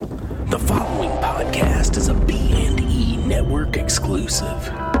podcast is a B&E Network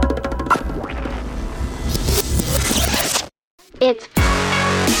exclusive. It's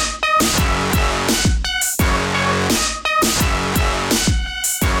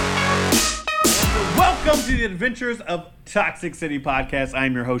Welcome to the Adventures of Toxic City Podcast. I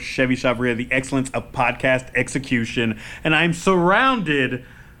am your host, Chevy Chavria, the excellence of podcast execution, and I'm surrounded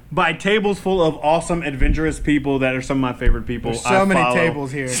by tables full of awesome, adventurous people that are some of my favorite people. There's so many tables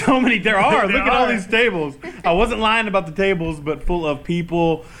here. So many, there are. Look at all these tables. I wasn't lying about the tables, but full of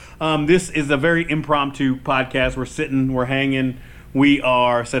people. This is a very impromptu podcast. We're sitting, we're hanging. We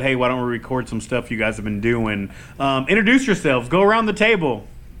are said, hey, why don't we record some stuff you guys have been doing? Introduce yourselves. Go around the table.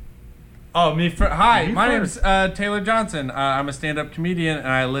 Oh, hi, my name's Taylor Johnson. I'm a stand-up comedian, and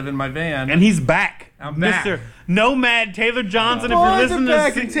I live in my van. And he's back. I'm back. Mr. Nomad Taylor Johnson. Boys are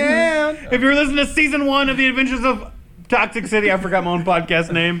back in town. If you're listening to season 1 of The Adventures of Toxic City, I forgot my own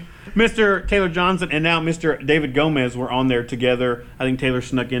podcast name, Mr. Taylor Johnson and now Mr. David Gomez were on there together. I think Taylor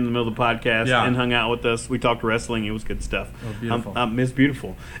snuck in the middle of the podcast and hung out with us. We talked wrestling. It was good stuff. Oh, beautiful. It's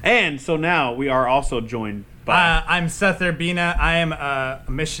beautiful. And so now we are also joined by... I'm Seth Urbina. I am a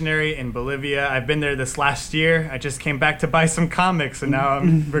missionary in Bolivia. I've been there this last year. I just came back to buy some comics, and now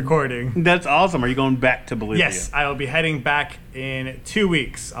I'm recording. That's awesome. Are you going back to Bolivia? Yes, I will be heading back in 2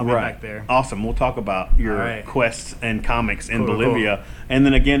 weeks. I'll be back there. Awesome. We'll talk about your quests and comics in Bolivia. Cool. And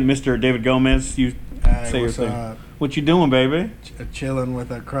then again, Mr. David Gomez, you say your thing. What you doing, baby? Chilling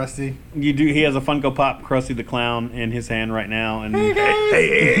with a Krusty. You do. He has a Funko Pop Krusty the Clown in his hand right now, and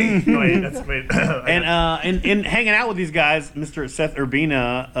hey. Wait. And hanging out with these guys, Mr. Seth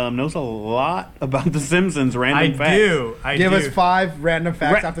Urbina knows a lot about The Simpsons. Random facts. I do. Give us 5 random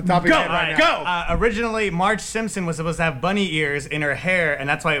facts off the top of your head right now. Originally, Marge Simpson was supposed to have bunny ears in her hair, and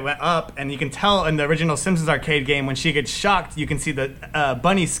that's why it went up. And you can tell in the original Simpsons arcade game, when she gets shocked, you can see the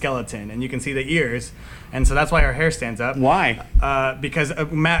bunny skeleton, and you can see the ears. And so that's why her hair stands up. Why? Because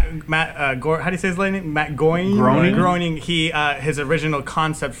Matt how do you say his name? Matt Groening. He his original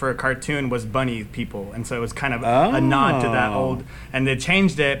concept for a cartoon was bunny people, and so it was kind of a nod to that old. And they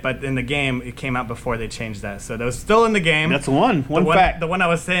changed it, but in the game it came out before they changed that, so that was still in the game. That's one fact. The one I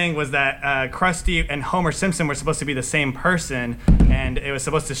was saying was that Krusty and Homer Simpson were supposed to be the same person, and it was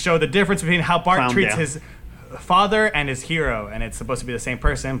supposed to show the difference between how Bart treats his father and his hero, and it's supposed to be the same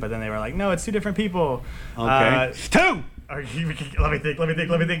person, but then they were like, no, it's 2 different people. Okay. 2! Let me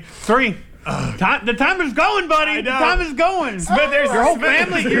think. 3. The timer's going, buddy. The time is going. Smithers, your whole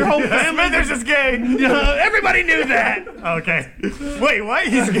family. Smithers is gay. Everybody knew that. Okay. Wait, what?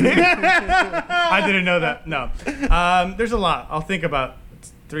 He's gay? I didn't know that. No. There's a lot. I'll think about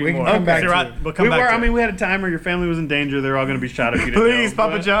 3 more. Come back we'll come back to it. We had a timer. Your family was in danger. They're all going to be shot if you didn't Please, know.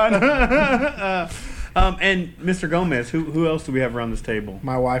 Papa John. And Mr. Gomez, who else do we have around this table?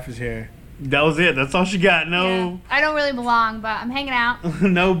 My wife is here. That was it. That's all she got. No. Yeah. I don't really belong, but I'm hanging out.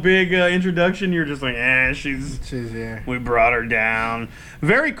 No big introduction. You're just like, she's here. We brought her down.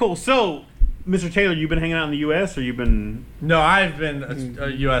 Very cool. So, Mr. Taylor, you've been hanging out in the U.S. or you've been? No, I've been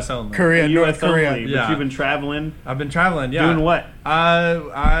U.S. only. Korea, U.S. Korea. only. But you've been traveling. I've been traveling. Yeah. Doing what?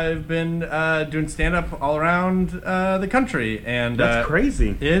 I've been doing stand-up all around the country, and that's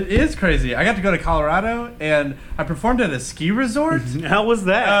crazy. It is crazy. I got to go to Colorado, and I performed at a ski resort. How was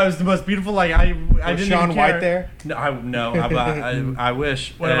that? It was the most beautiful. Like I didn't Sean even care. White there? No. I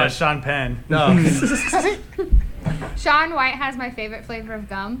wish. What about Sean Penn? No. Sean White has my favorite flavor of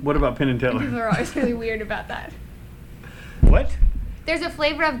gum. What about Penn and Teller? People are always really weird about that. What? There's a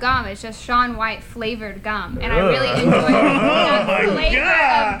flavor of gum. It's just Sean White flavored gum, and I really enjoy that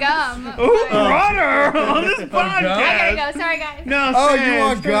flavor of gum. Who brought her on this podcast? I gotta go. Sorry, guys. No, you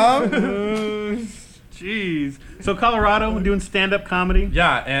want gum? Jeez. So Colorado, doing stand-up comedy?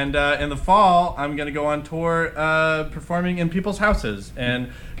 Yeah, and in the fall, I'm going to go on tour performing in people's houses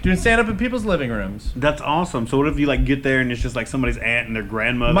and doing stand-up in people's living rooms. That's awesome. So what if you get there and it's just somebody's aunt and their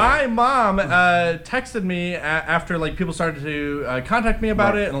grandmother? My mom texted me after people started to contact me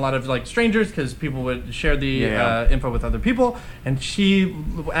about it, and a lot of strangers, because people would share the info with other people, and she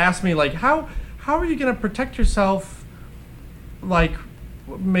asked me how are you going to protect yourself, make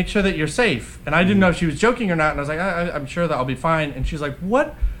sure that you're safe. And I didn't know if she was joking or not, and I was like, I'm sure that I'll be fine. And she's like,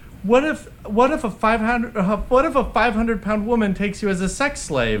 what if a 500-pound woman takes you as a sex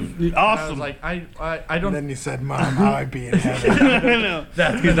slave? Awesome. I was like, I don't. And then you said, Mom, I'd be in heaven. No.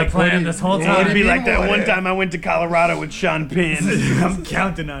 That's been the plan this whole time. It'd be like that one time I went to Colorado with Sean Penn. I'm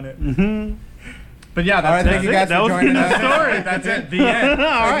counting on it. Mm-hmm. But yeah, that's thank you guys for joining us. Story. That's it. The end.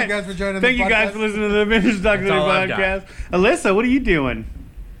 Thank you guys for joining us. Thank you guys for listening to the Adventures of Toxic City podcast. Alyssa, what are you doing?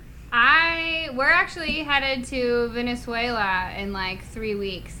 I we're actually headed to Venezuela in like 3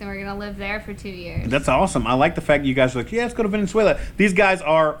 weeks, and we're gonna live there for 2 years. That's awesome. I like the fact that you guys are like, yeah, let's go to Venezuela. These guys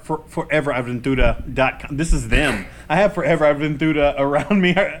are foreveraventura.com. This is them. I have Forever Aventura around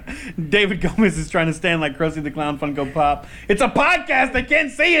me. David Gomez is trying to stand like Krusty the Clown Funko Pop. It's a podcast. They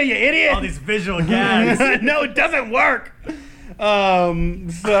can't see you, you idiot. All these visual gags. No, it doesn't work. Man,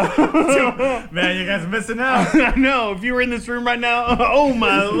 you guys are missing out. I know. If you were in this room right now, oh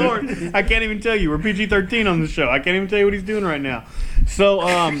my Lord, I can't even tell you. We're PG-13 on the show. I can't even tell you what he's doing right now.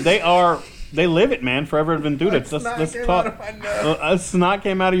 So they live it, man. Forever Aventura. Let's talk. A snot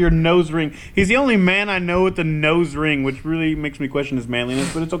came out of your nose ring. He's the only man I know with a nose ring, which really makes me question his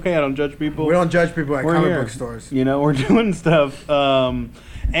manliness. But it's okay. I don't judge people. We don't judge people at We're comic here. book stores. You know, we're doing stuff.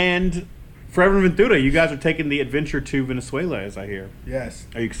 And Forever Aventura, you guys are taking the adventure to Venezuela, as I hear. Yes.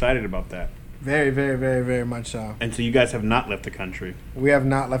 Are you excited about that? Very, very, very, very much so. And so you guys have not left the country. We have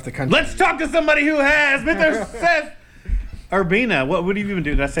not left the country. Let's talk to somebody who has, Mr. Seth Urbina. What do you even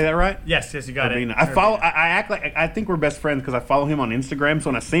do? Did I say that right? Yes, you got Urbina. it. I follow. I act like I think we're best friends because I follow him on Instagram. So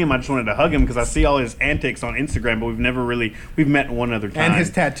when I see him, I just wanted to hug him because I see all his antics on Instagram. But we've met one other time. And his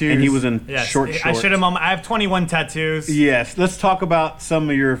tattoos. And he was in Yes, short I shorts. should have. I have 21 tattoos. Yes. Let's talk about some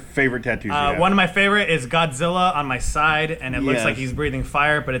of your favorite tattoos. You have. One of my favorite is Godzilla on my side, and it looks Yes. like he's breathing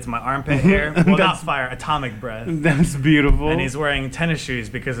fire, but it's my armpit hair. Well, not fire, atomic breath. That's beautiful. And he's wearing tennis shoes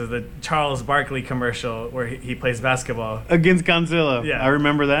because of the Charles Barkley commercial where he plays basketball. Against Godzilla. Yeah. I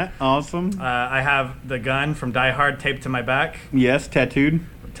remember that. Awesome. I have the gun from Die Hard taped to my back. Yes, tattooed.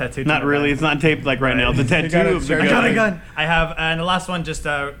 Tattooed. Not to my really. back. It's not taped like right now. It's a tattoo of the gun. I got a gun. I have, and the last one just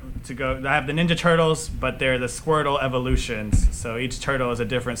to go. I have the Ninja Turtles, but they're the Squirtle evolutions. So each turtle is a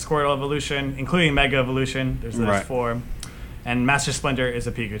different Squirtle evolution, including Mega Evolution. There's Right. 4, and Master Splinter is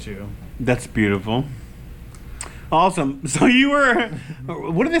a Pikachu. That's beautiful. Awesome. So you were.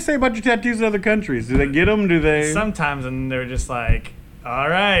 What do they say about your tattoos in other countries? Do they get them? Do they? Sometimes, and they're just like, all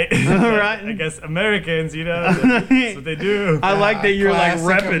right, All right. I guess Americans, that's what they do. I like that you're like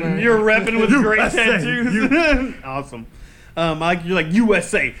Classic repping. American. You're repping with great USA. tattoos. Awesome. I like you're like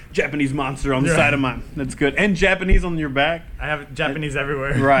USA Japanese monster on the Yeah. side of mine. That's good. And Japanese on your back. I have Japanese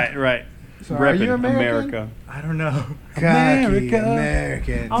everywhere. Right. So are you Repping American? America. I don't know. Cocky America.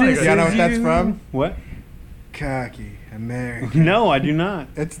 American. Oh, You know what that's from? What? Cocky American. No, I do not.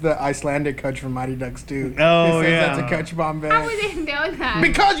 It's the Icelandic coach from Mighty Ducks 2. Oh, He says yeah. that's a Coach Bombay. How would they know that?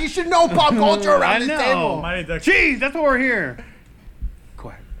 Because you should know pop culture I around this know. table. Mighty Ducks. Jeez, that's why we're here.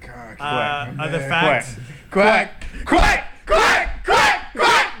 Quack. Cocky Other American. facts. Quack. Quack.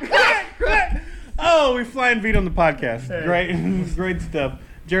 Oh, we flying feet on the podcast. Great stuff.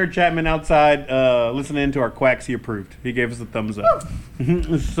 Jared Chapman outside listening to our quacks. He approved. He gave us a thumbs up.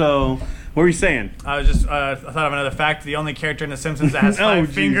 So, what were you saying? I was just I thought of another fact. The only character in The Simpsons that has 5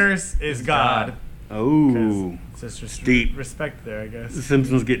 geez. fingers is God. Oh, It's just deep. respect there, I guess. The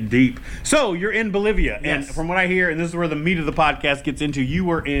Simpsons get deep. So you're in Bolivia, and Yes. from what I hear, and this is where the meat of the podcast gets into, you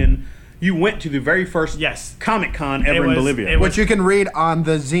went to the very first Yes. Comic Con ever It in was- Bolivia. it was- Which you can read on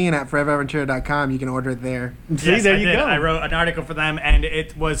the zine at foreveraventura.com. You can order it there. See, Yes, there I you did. go. I wrote an article for them, and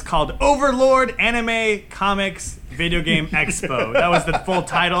it was called Overlord Anime Comics Video Game Expo. That was the full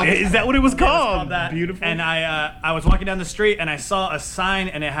title. Is that what it was Yeah, it was called? called that. Beautiful. And I was walking down the street and I saw a sign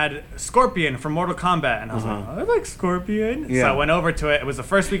and it had Scorpion from Mortal Kombat, and I was like, I like Scorpion. Yeah. So I went over to it. It was the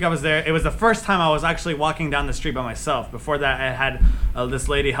first week I was there. It was the first time I was actually walking down the street by myself. Before that, I had this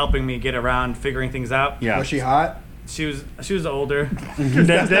lady helping me get around, figuring things out. Yeah. Was she hot? She was older.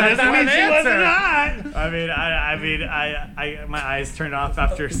 That doesn't mean she wasn't hot. My eyes turned off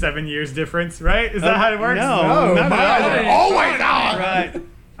after 7 years difference, right? Is that how it works? No, not my eyes at are all. always on. Right.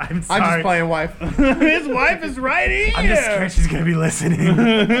 I'm sorry. I'm just playing wife. His wife is right here. I'm just scared she's gonna be listening. You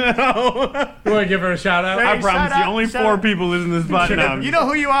want to give her a shout out? I promise shout you, out, only shout 4 out. people listen to this podcast now. You know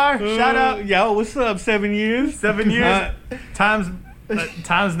who you are. Shout out. Yo, what's up? 7 years? 7 years.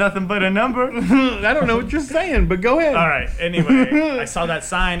 Time's nothing but a number. I don't know what you're saying, but go ahead. All right. Anyway, I saw that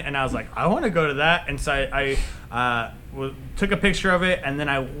sign and I was like, I want to go to that. And so I took a picture of it, and then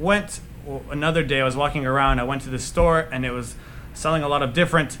I went another day. I was walking around. I went to the store, and it was selling a lot of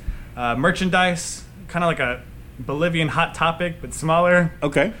different merchandise, kind of like a Bolivian Hot Topic, but smaller.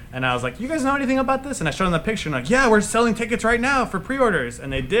 Okay. And I was like, you guys know anything about this? And I showed them the picture, and like, yeah, we're selling tickets right now for pre-orders.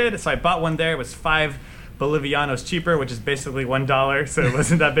 And they did. So I bought one there. It was 5 Bolivianos cheaper, which is basically $1, so it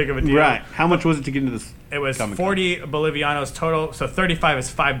wasn't that big of a deal. Right. How much was it to get into this? It was Comic-Con. 40 Bolivianos total, so 35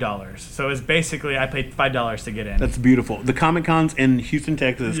 is $5. So it's basically I paid $5 to get in. That's beautiful. The Comic Cons in Houston,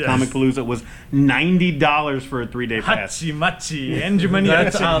 Texas, Yes. Comic Palooza was $90 for a 3-day pass. Hachi machi and Germany.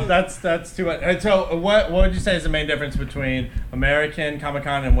 That's too much. And so what would you say is the main difference between American Comic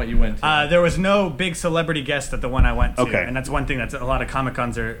Con and what you went to? There was no big celebrity guest at the one I went to, Okay. and that's one thing that a lot of Comic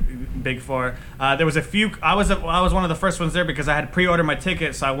Cons are big for. There was a few. I was one of the first ones there because I had pre-ordered my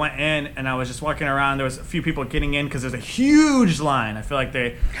ticket, so I went in and I was just walking around. There was a few people getting in because there's a huge line. I feel like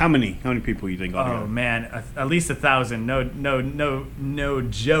they. How many people you think? Oh man, at least 1,000. No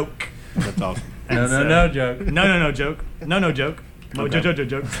joke. That's awesome. No joke. No joke. No joke. Okay.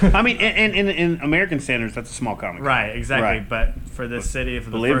 Joke. I mean, in American standards, that's a small comic. Right, exactly. Right. But for this city, for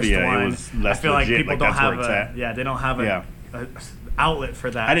the Bolivia, first one, it was less I feel legit, like people like don't that's have where it's at. yeah, they don't have Yeah. a outlet for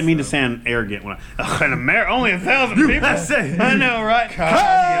that. I didn't mean to so. sound arrogant when only 1,000 people. USA. I know, right?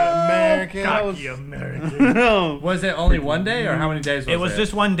 American. Cocky American. No. Was it only one day, or how many days was it? It was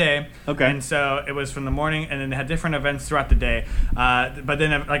just one day. Okay. And so it was from the morning, and then they had different events throughout the day. But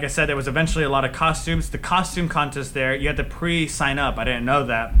then, like I said, there was eventually a lot of costumes. The costume contest there, you had to pre-sign up. I didn't know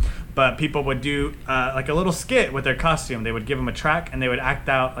that. But people would do like a little skit with their costume. They would give them a track, and they would act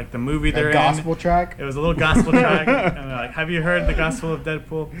out like the movie they're A gospel track. in. It was a little gospel track. And they're like, have you heard the Gospel of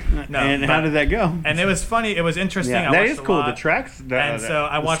Deadpool? No. And how did that go? And it was funny. It was interesting. Yeah, I that watched is a cool. lot. The tracks. And so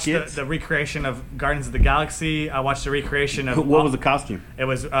I watched the recreation of Guardians of the Galaxy. I watched the recreation of What was the costume? It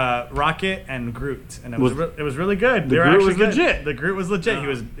was Rocket and Groot, and it Was- was really good. The They were Groot actually was good. legit. The Groot was legit.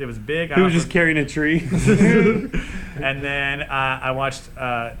 It was big. He was just carrying a tree. And then I watched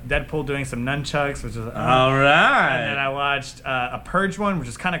Deadpool doing some nunchucks, which is All right. And then I watched a Purge one, which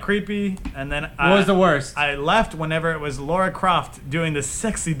is kind of creepy. And then What was the worst? I left whenever it was Laura Croft doing this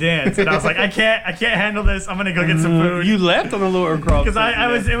sexy dance, and I was like, I can't handle this. I'm gonna go get some food. You left on the lower cross.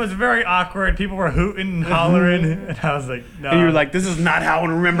 Because it was very awkward. People were hooting and hollering, and I was like, no. And you were like, this is not how I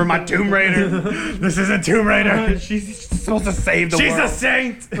want to remember my Tomb Raider. this isn't Tomb Raider. She's supposed to save the She's world. a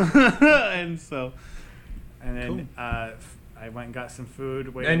saint. And so. And then I went and got some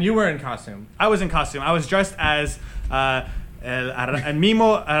food. And you were in costume. I was in costume. I was dressed as El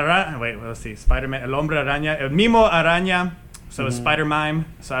Mimo Araña. Wait, let's see. Spider-Man, El Hombre Araña. El Mimo Araña. So it was Spider-Mime.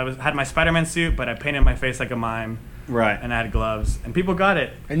 So I had my Spider-Man suit, but I painted my face like a mime. Right. And I had gloves. And people got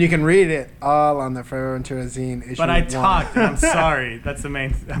it. And you can read it all on the Forever Ventura zine issue. But I 1. talked, and I'm sorry. That's the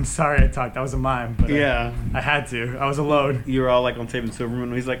main. I'm sorry I talked. I was a mime. But Yeah. I had to. I was alone. You were all like on Saving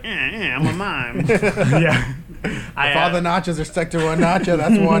Silverman. He's like, I'm a mime. Yeah. If all the nachos are stuck to one nacho,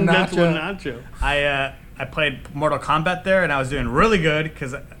 that's one nacho. That's one nacho. I played Mortal Kombat there, and I was doing really good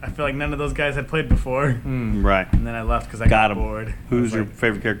because I feel like none of those guys had played before. Right. And then I left because I Got got him. bored. Who's your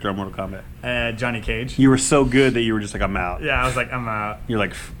favorite character on Mortal Kombat? Johnny Cage. You were so good that you were just like, I'm out. Yeah, I was like, I'm out. You're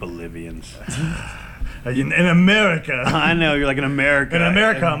like, Bolivians. In America. I know, you're like in America. In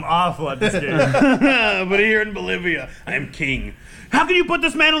America, I'm awful at this game. But here in Bolivia, I am king. How can you put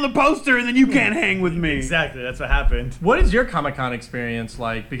this man on the poster and then you can't hang with me? Exactly, that's what happened. What is your Comic-Con experience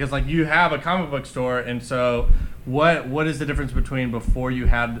like? Because like you have a comic book store, and so what is the difference between before you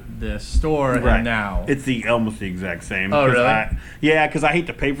had this store and now? It's almost the exact same. Oh, really? Because I hate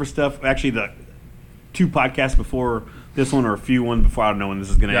to pay for stuff. Actually, the 2 podcasts before this one, or a few ones before, I don't know when this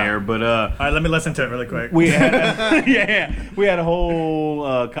is going to air, but All right, let me listen to it really quick. we had we had a whole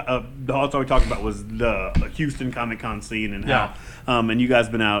that's all we talked about was the Houston Comic Con scene and how and you guys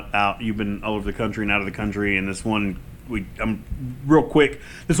been out you've been all over the country and out of the country, and this one real quick.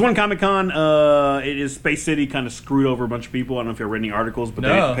 This one Comic Con, it is Space City kind of screwed over a bunch of people. I don't know if you read any articles, but they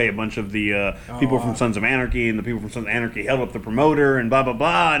didn't pay a bunch of the people from Sons of Anarchy, and the people from Sons of Anarchy held up the promoter and blah blah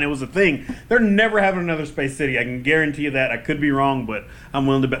blah, and it was a thing. They're never having another Space City. I can guarantee you that. I could be wrong, but I'm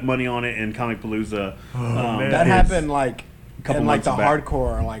willing to bet money on it. And Comic Palooza, That happened like couple in like months the back.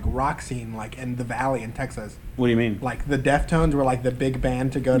 hardcore like rock scene like in the Valley in Texas. What do you mean? Like the Deftones were like the big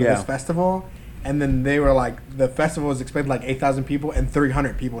band to go to this festival, and then they were like the festival was expected like 8,000 people, and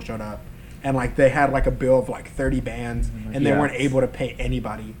 300 people showed up, and like they had like a bill of like 30 bands, and they weren't able to pay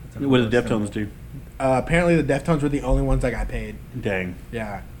anybody. What did the Deftones do? Apparently the Deftones were the only ones that got paid. Dang.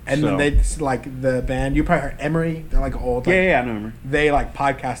 Yeah. And So- then they like the band. You probably heard Emery. They're like old. Like, Yeah, I know. Remember. They like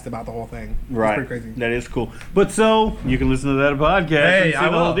podcast about the whole thing. Right. It's pretty crazy. That is cool. But so you can listen to that podcast Hey, and see I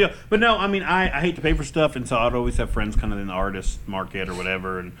the whole will. deal. But no, I mean I hate to pay for stuff, and so I'd always have friends kind of in the artist market or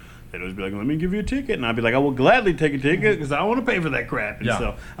whatever, and they'd always be like, "Let me give you a ticket," and I'd be like, "I will gladly take a ticket because I want to pay for that crap." And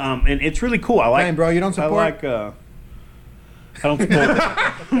so and it's really cool. I like. Dang, bro, you don't support? I like. I don't support it.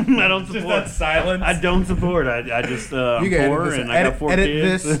 I don't support. Just that silence. I don't support. I just I'm You can poor edit this. and I got 4 Edit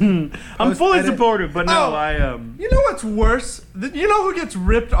kids. this. I'm fully Edit. supportive, but no, Oh. I You know what's worse? You know who gets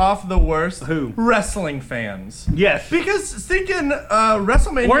ripped off the worst? Who? Wrestling fans. yes. Because thinking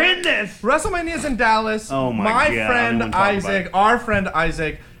WrestleMania. We're in this. WrestleMania's in Dallas. Oh my God, I don't friend even talk about Isaac, it. our friend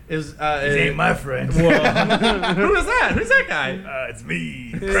Isaac, is. ain't my friend. Who is that? Who's that guy? It's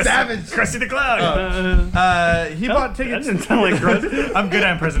me, Savage. Krusty the Clown. He bought That tickets. didn't sound like Krusty. I'm good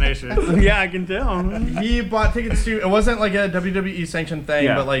at impersonation. Yeah, I can tell. He bought tickets to. It wasn't like a WWE sanctioned thing,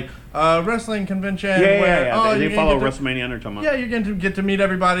 Yeah. but like wrestling convention. Yeah, where, yeah. Oh, They you're follow gonna get to- WrestleMania under Tom. Yeah, you're going to get to meet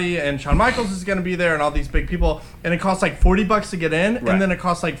everybody, and Shawn Michaels is going to be there, and all these big people, and it costs like $40 to get in, Right. and then it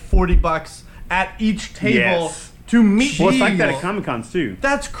costs like $40 at each table Yes. to meet. Well, it's like that people. at Comic Cons too.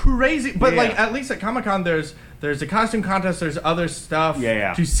 That's crazy. But Yeah. like at least at Comic Con, there's a costume contest, there's other stuff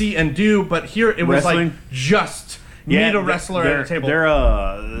Yeah. to see and do. But here it was like Wrestling? just meet a wrestler at a table. They're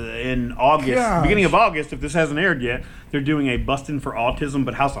in August, Gosh. beginning of August. If this hasn't aired yet, they're doing a Bustin' for Autism,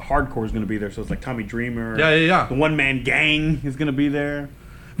 but House of Hardcore is going to be there. So it's like Tommy Dreamer. Yeah. The One Man Gang is going to be there.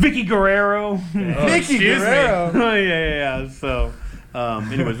 Vicky Guerrero. Vicky Guerrero. Oh, yeah. So,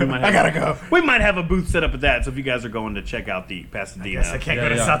 anyways, we might. Have, I gotta go. We might have a booth set up at that. So if you guys are going to check out the Pasadena, Yes, I can't Yeah, go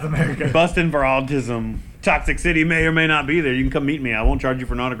to yeah. South America. Bustin' for Autism, Toxic City may or may not be there. You can come meet me. I won't charge you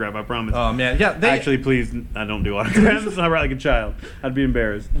for an autograph. I promise. Oh man, yeah. Actually, please, I don't do autographs. I write like a child. I'd be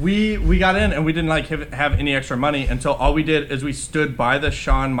embarrassed. we got in and we didn't like have any extra money until all we did is we stood by the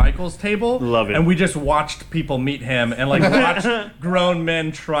Shawn Michaels table. Love it. And we just watched people meet him and like watched grown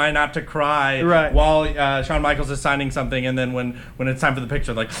men try not to cry Right. while Shawn Michaels is signing something, and then when it's time for the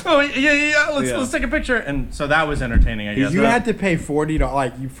picture, like, oh yeah, let's take a picture. And so that was entertaining, I guess. You had to pay $40,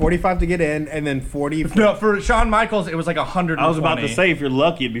 like $45 to get in, and then $40. No, for Shawn Michaels it was like 100. I was about to say, if you're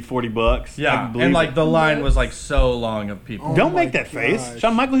lucky, it'd be $40. I yeah, can believe and like it. the line was like so long of people. Don't Oh my make that face. gosh.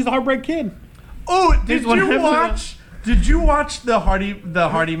 Shawn Michaels, he's a heartbreak kid. Oh, did Here's what you happened. watch? Did you watch the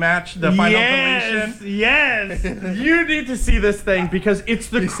Hardy match, the final deletion? Yes. You need to see this thing because it's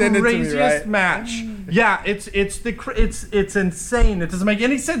the You sent it to me, craziest right? match. Yeah, it's insane. It doesn't make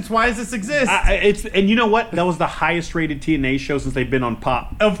any sense. Why does this exist? And you know what? That was the highest rated TNA show since they've been on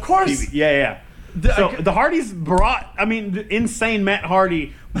Pop. Of course. TV. Yeah. So the Hardys brought, the insane Matt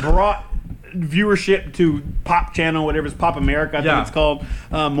Hardy brought viewership to Pop Channel, whatever it's Pop America, I think it's called,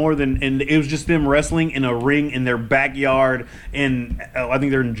 more than, and it was just them wrestling in a ring in their backyard in, I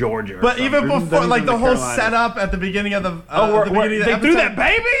think they're in Georgia. But even before, like the whole setup at the beginning of the, they threw that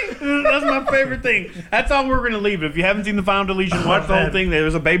baby? That's my favorite thing. That's all we're gonna leave. If you haven't seen the final deletion, watch the whole thing.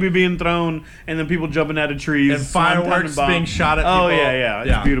 There's a baby being thrown, and then people jumping out of trees, and fireworks being shot at people. Oh yeah,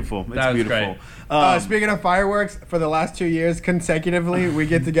 it's beautiful. It's That was beautiful. great. Speaking of fireworks, for the last 2 years consecutively, we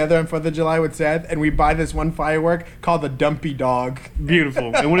get together on 4th of July with Seth, and we buy this one firework called the Dumpy Dog.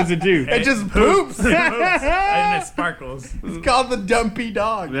 Beautiful. And what does it do? It just poops. And it sparkles. It's called the Dumpy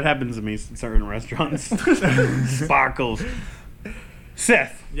Dog. That happens to me in certain restaurants. Sparkles.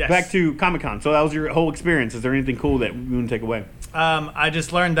 Seth, Yes. back to Comic Con. So that was your whole experience. Is there anything cool that you want to take away? I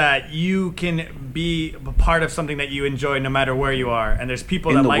just learned that you can be a part of something that you enjoy no matter where you are, and there's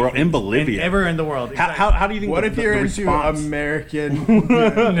people In that the like world, in Bolivia. everywhere in the world. How do you think What the, if you're the into response? American?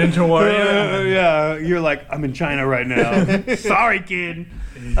 Ninja Warrior. Yeah, you're like, I'm in China right now. Sorry, kid.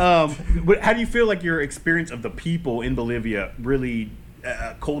 But how do you feel like your experience of the people in Bolivia really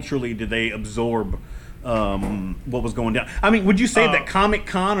culturally did they absorb what was going down? I mean, would you say that Comic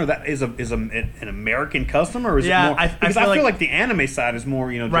Con or that is an American custom, or is it more? Because I feel like the anime side is more,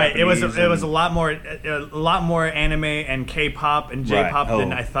 right. It was Japanese a lot more anime and K-pop and J-pop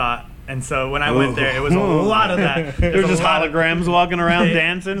than I thought. And so when I went there, it was a lot of that. There's just holograms walking around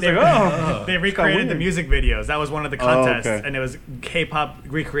dancing. It's They recreated the music videos. That was one of the contests, okay. and it was K-pop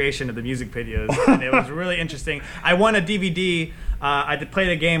recreation of the music videos, and it was really interesting. I won a DVD. I played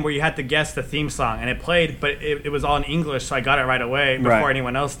a game where you had to guess the theme song, and it played, but it was all in English, so I got it right away before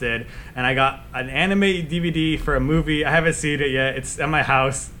anyone else did. And I got an anime DVD for a movie. I haven't seen it yet. It's at my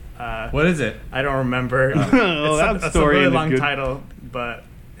house. What is it? I don't remember. It's a really long title, but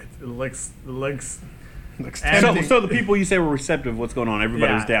it looks tempting. So the people you say were receptive of what's going on.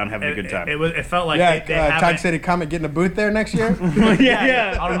 Everybody was down having a good time. It felt like Yeah, they Talk haven't. City Comic getting a booth there next year.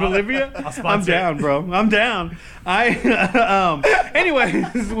 yeah. In Bolivia, I'm sponsor it. down, bro. I'm down.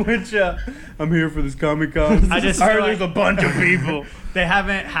 Anyways, which I'm here for this Comic Con. I just heard feel there's like- a bunch of people. They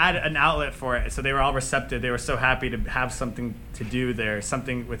haven't had an outlet for it, so they were all receptive. They were so happy to have something to do there,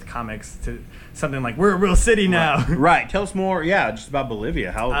 something with comics, something like we're a real city now. Right. Tell us more. Yeah, just about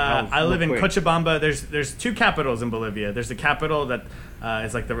Bolivia. How I live in real quick. Cochabamba. There's there's two capitals in Bolivia. There's the capital that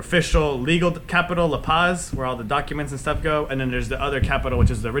is like the official legal capital, La Paz, where all the documents and stuff go, and then there's the other capital,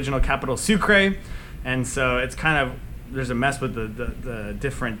 which is the original capital, Sucre. And so it's kind of, there's a mess with the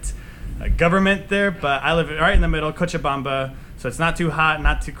different government there, but I live right in the middle, Cochabamba, so it's not too hot,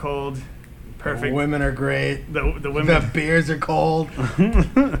 not too cold. Perfect. The women are great. The women. The beers are cold.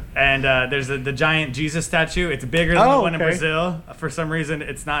 And there's the giant Jesus statue. It's bigger than the one in Brazil. For some reason,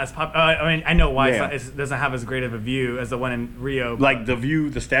 it's not as popular. I mean, I know why it doesn't have as great of a view as the one in Rio. Like the view,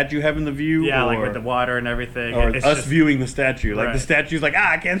 the statue having the view? Yeah, like with the water and everything. Or it's us just viewing the statue. Like the statue's like,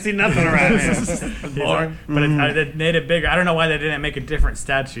 I can't see nothing around here. But they made it bigger. I don't know why they didn't make a different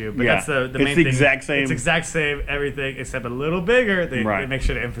statue. But that's the main thing. It's the exact same. It's exact same everything except a little bigger. They make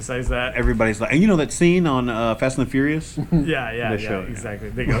sure to emphasize that. Everybody's like, and you know that scene on Fast and the Furious? Yeah, exactly.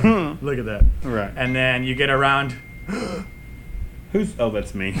 They go, look at that. Right. And then you get around. Who's? Oh,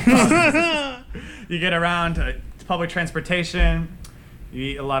 that's me. You get around public transportation. You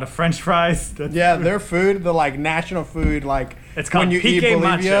eat a lot of French fries. Their food, the like national food, like it's called when you pique eat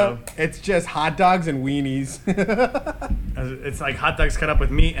Bolivia, macho. it's just hot dogs and weenies. It's like hot dogs cut up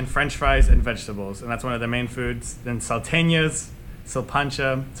with meat and French fries and vegetables, and that's one of their main foods. Then salteñas,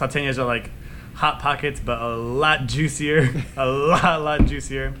 silpancha. Salteñas are like Hot Pockets, but a lot juicier. a lot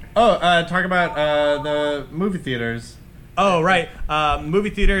juicier. Oh, talk about the movie theaters. Oh, right. Movie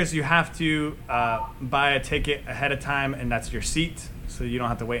theaters, you have to buy a ticket ahead of time, and that's your seat, so you don't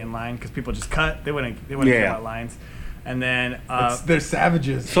have to wait in line, because people just cut. They wouldn't care about lines. And then they're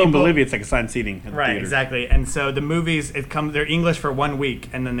savages. So in Bolivia, it's like assigned seating at the right, theaters. exactly. And so the movies, they're English for 1 week,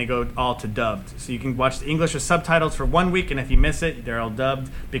 and then they go all to dubbed. So you can watch the English with subtitles for 1 week, and if you miss it, they're all dubbed,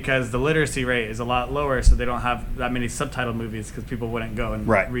 because the literacy rate is a lot lower, so they don't have that many subtitled movies, because people wouldn't go and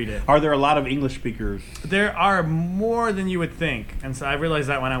read it. Are there a lot of English speakers? There are more than you would think. And so I realized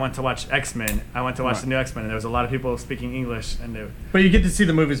that when I went to watch X-Men. I went to watch the new X-Men, and there was a lot of people speaking English. But you get to see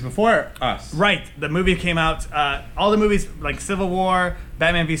the movies before us. Right. The movie came out, all the movies, like Civil War,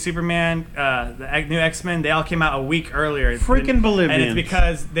 Batman v Superman, the new X-Men, they all came out a week earlier. Freaking Bolivians. And it's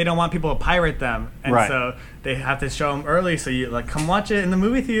because they don't want people to pirate them. And so they have to show them early, so you come watch it in the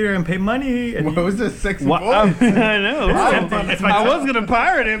movie theater and pay money. And what was this sexy voice? I know. I was going to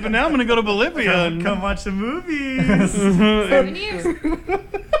pirate it, but now I'm going to go to Bolivia. Come watch the movies. 7 years.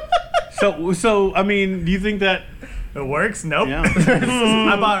 So, I mean, do you think that it works? Nope. Yeah.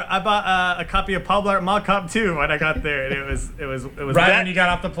 I bought a copy of Pablo Art Mall Cop 2 when I got there, and it was right when you got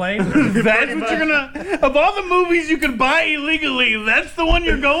off the plane. That's what you're gonna. Of all the movies you could buy illegally, that's the one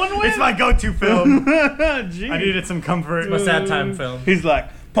you're going with. It's my go-to film. I needed some comfort. It's my sad time film. He's like,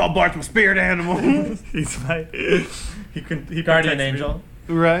 Paul Bart's my spirit animal. He's my he guardian angel.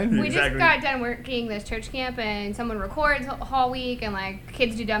 Right. We just got done working this church camp, and someone records all week, and like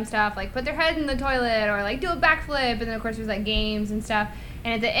kids do dumb stuff, like put their head in the toilet or like do a backflip, and then of course there's like games and stuff.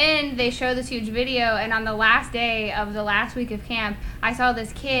 And at the end, they show this huge video, and on the last day of the last week of camp, I saw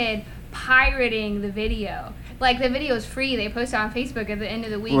this kid pirating the video. Like, the video is free. They post it on Facebook at the end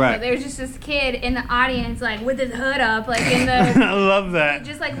of the week. Right. But there's just this kid in the audience, like, with his hood up, like, in the... I love that.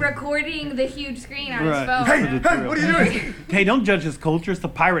 Just, like, recording the huge screen on his Right. phone. Hey, what are you doing? Hey, don't judge his culture. It's the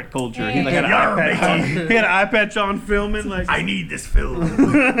pirate culture. Hey. He like, had an eye patch on. He had an eye patch on filming. Like, I need this film. We interrupt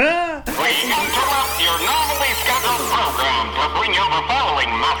your normally scheduled program to bring you the following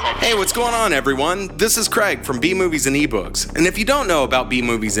message. Hey, what's going on, everyone? This is Craig from B Movies and Ebooks. And if you don't know about B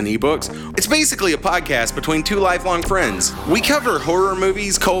Movies and Ebooks, it's basically a podcast between two lifelong friends. We cover horror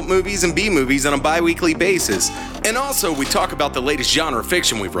movies, cult movies, and B movies on a bi-weekly basis. And also, we talk about the latest genre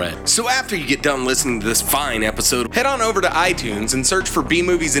fiction we've read. So after you get done listening to this fine episode, head on over to iTunes and search for B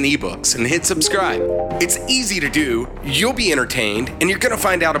Movies and Ebooks and hit subscribe. It's easy to do, you'll be entertained, and you're gonna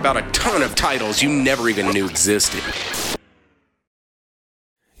find out about a ton of titles you never even knew existed.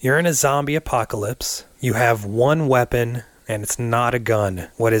 You're in a zombie apocalypse. You have one weapon, and it's not a gun.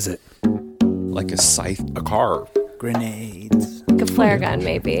 What is it? Like a scythe, a car. Grenades. Like a flare gun,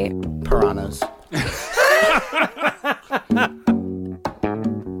 maybe. Piranhas.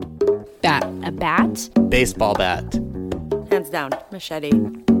 Bat. A bat? Baseball bat. Hands down. Machete.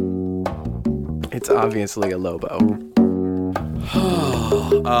 It's obviously a Lobo.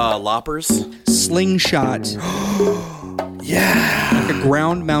 Loppers? Slingshot. Yeah. Like a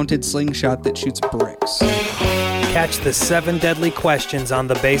ground-mounted slingshot that shoots bricks. Catch the 7 deadly questions on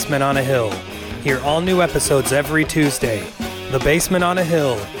The Basement on a Hill. Hear all new episodes every Tuesday. The Basement on a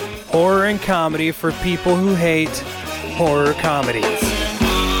Hill. Horror and comedy for people who hate horror comedies.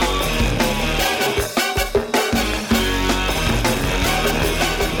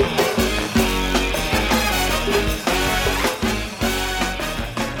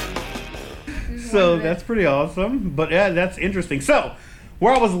 So that's pretty awesome. But yeah, that's interesting. So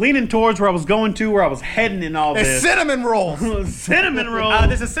where I was leaning towards, where I was going to, where I was heading in all this. Cinnamon rolls. Cinnamon rolls.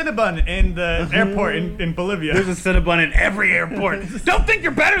 There's a Cinnabon in the airport in Bolivia. There's a Cinnabon in every airport. Don't think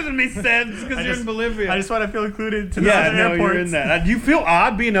you're better than me, Seth, because you're in Bolivia. I just want to feel included to the other airports. You're in that. Do you feel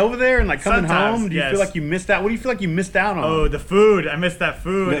odd being over there and like coming Sometimes, home? Do you feel like you missed out? What do you feel like you missed out on? Oh, the food. I missed that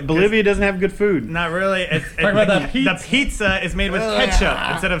food. Bolivia doesn't have good food. Not really. Talk about that pizza. The pizza is made with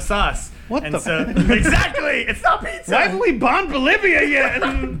ketchup instead of sauce. What and the? So, exactly. It's not pizza. Why haven't we bombed Bolivia yet?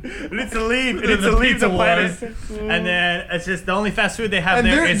 It needs to leave. It needs to leave the planet. And then it's just the only fast food they have And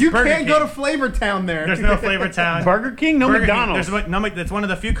there is you Burger can't King. go to Flavor Town there. There's no Flavor Town. Burger King? No Burger McDonald's. King. That's one of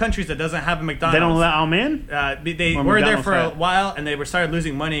the few countries that doesn't have a McDonald's. They don't allow them in? They Or were there McDonald's for a had. while, and they started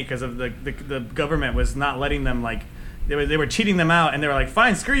losing money because of the government was not letting them, like, they were cheating them out, and they were like,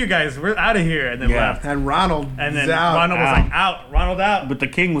 fine, screw you guys, we're out of here, and then left. And Ronald And then out. Ronald was like, out. Ronald out. But the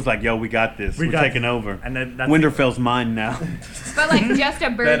king was like, yo, we got this. We're got taking this. over. And then that's Winterfell's mine now. But like just a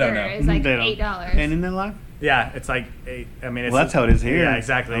burger know. is like They don't. $8. And in their life? Yeah, it's like, it's, Well, that's how it is here. Yeah,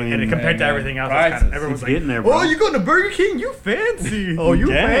 exactly. I mean, and compared to man, everything else, prices. everyone's It's like, getting there, bro. oh, you going to Burger King? You fancy. Oh, you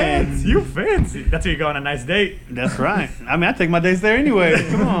Dang. fancy. You fancy. That's where you go on a nice date. That's right. I mean, I take my days there anyway.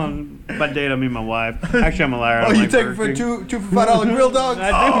 Come on. By date, I mean my wife. Actually, I'm a liar. I Oh, don't you like take it Burger for King. two for $5 grill dogs?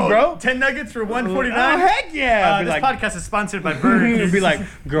 I do, bro. 10 nuggets for $1.49. Oh, heck yeah. I'd be This like, podcast is sponsored by Burger King. It'd be like,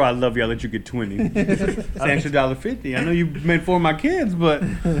 girl, I love you. I'll let you get 20. It's an extra $1.50. I know you made 4 of my kids, but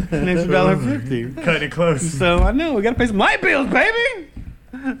it's an extra $1.50. Cutting it close. So I know we gotta pay some light bills, baby.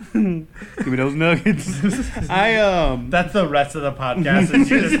 Give me those nuggets. That's the rest of the podcast. Is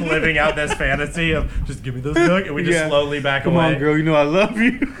you just living out this fantasy of just give me those nuggets, and we just slowly back Come away. on, girl. You know I love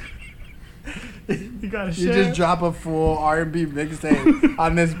you. You gotta You share. just drop a full R&B mixtape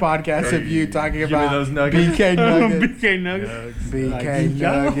on this podcast of you talking Give me about those nuggets. BK nuggets. BK nuggets. BK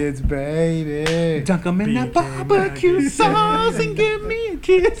nuggets, baby. Dunk 'em in that barbecue sauce and give me a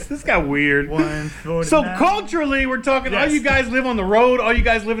kiss. This got weird. So culturally, we're talking. All Yes. you guys live on the road. All you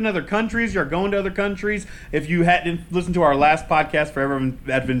guys live in other countries. You're going to other countries. If you hadn't listened to our last podcast, Forever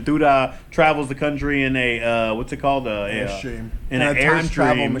Adventura travels the country in a what's it called? Airstream. In And an a time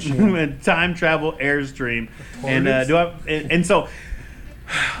travel Airstream. machine. A time travel Airstream. And so.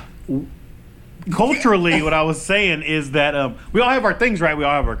 Culturally, what I was saying is that we all have our things, right? We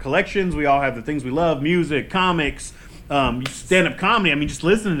all have our collections. We all have the things we love: music, comics, stand-up comedy. I mean, just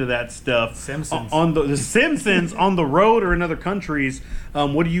listening to that stuff. Simpsons. On the Simpsons on the road or in other countries.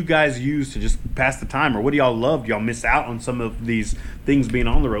 What do you guys use to just pass the time, or what do y'all love? Do y'all miss out on some of these things being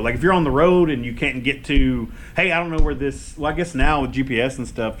on the road? Like if you're on the road and you can't get to, hey, I don't know where this. Well, I guess now with GPS and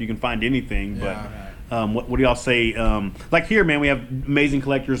stuff, you can find anything, but. What do y'all say? Like here, man, we have amazing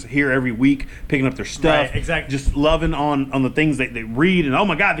collectors here every week picking up their stuff. Right, exactly. Just loving on the things that they read, and oh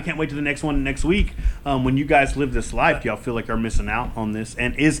my God, they can't wait to the next one next week. When you guys live this life, do y'all feel like you're missing out on this?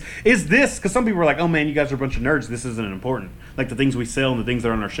 And is this, because some people are like, oh man, you guys are a bunch of nerds, this isn't important. Like the things we sell and the things that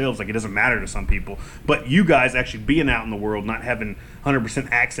are on our shelves, like it doesn't matter to some people. But you guys actually being out in the world, not having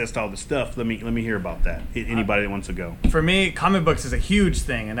 100% access to all the stuff, let me hear about that. Anybody that wants to go. For me, comic books is a huge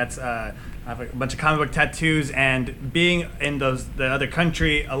thing, and that's I have a bunch of comic book tattoos, and being in the other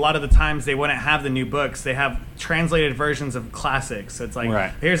country, a lot of the times they wouldn't have the new books. They have translated versions of classics. So it's like,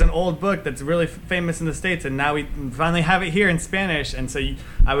 right. Here's an old book that's really famous in the States, and now we finally have it here in Spanish. And so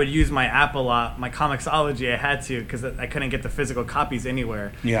I would use my app a lot, my Comixology. I had to because I couldn't get the physical copies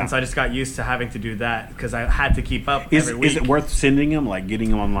anywhere. Yeah. And so I just got used to having to do that because I had to keep up every week. Is it worth sending them, like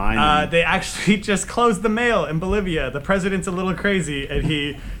getting them online? They actually just closed the mail in Bolivia. The president's a little crazy, and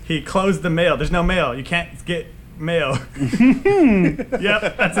he closed the mail. There's no mail. You can't get mail.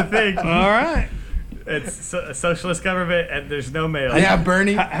 Yep, that's a thing. All right. It's a socialist government, and there's no mail. Yeah,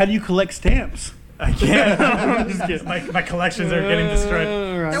 Bernie. How do you collect stamps? I can't. I'm just kidding. My collections are getting destroyed.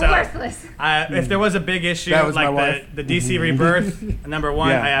 They're So, worthless. if there was a big issue, That was my like wife. the DC Rebirth, number one,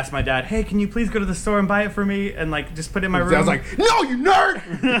 Yeah. I asked my dad, hey, can you please go to the store and buy it for me and like just put it in my room? I was like, no, you nerd.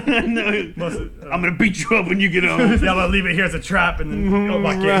 I'm gonna beat you up when you get home. Yeah, I'm gonna leave it here as a trap and then go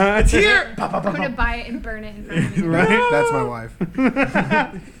walk in. Right. It's here. I'm gonna buy it and burn it in front of me. Right? That's my wife.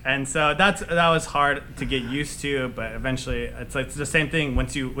 And so that was hard to get used to, but eventually it's the same thing. When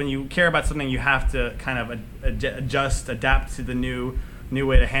you care about something, you have to kind of adapt to the new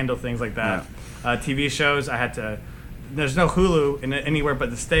way to handle things like that. Yeah. TV shows, I had to. There's no Hulu anywhere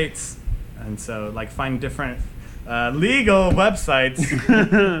but the States, and so like find different legal websites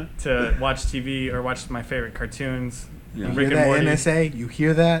to watch TV or watch my favorite cartoons. Yeah. You Rick hear and that, Morty. NSA? You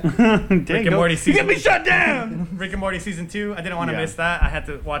hear that? Rick and Morty You season. get me shut down. Rick and Morty season 2. I didn't want to Yeah. miss that. I had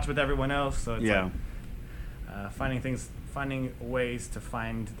to watch with everyone else. So it's Yeah. like, finding things finding ways to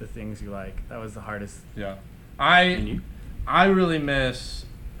find the things you like. That was the hardest. Yeah. I really miss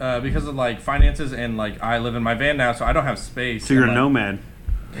because of like finances and like I live in my van now, so I don't have space. So you're a nomad.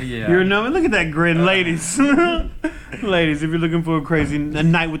 Yeah. You're a nomad. Look at that grin, ladies. Ladies, if you're looking for a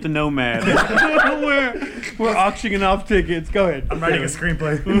night with the nomad, we're auctioning off tickets. Go ahead. I'm writing a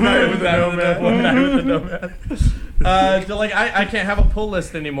screenplay. Night with the nomad. One night with the nomad. So like I can't have a pull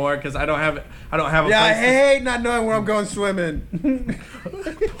list anymore because I don't have a place. I hate not knowing where I'm going swimming.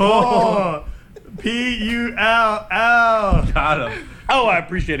 Pull. Pull. Got him. Oh, I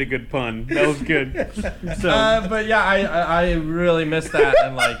appreciate a good pun. That was good. So, but yeah, I really miss that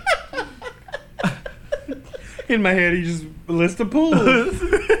and like. In my head, he just lists of pools.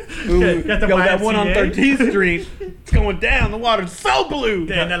 Ooh, got the that one on YMCA. 13th Street. It's going down. The water's so blue.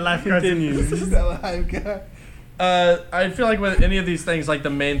 Damn, that lifeguard continues. I feel like with any of these things, like the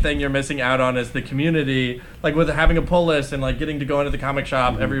main thing you're missing out on is the community. Like with having a pull list and like getting to go into the comic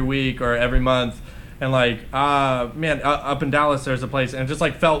shop every week or every month. And like, man, up in Dallas, there's a place, and it just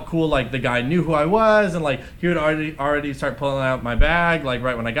like felt cool. Like the guy knew who I was, and like he would already start pulling out my bag, like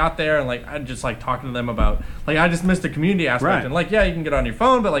right when I got there, and like I'd just like talking to them about, like I just missed the community aspect, Right. and like yeah, you can get on your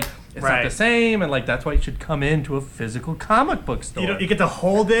phone, but like it's Right. not the same, and like that's why you should come into a physical comic book store. You get to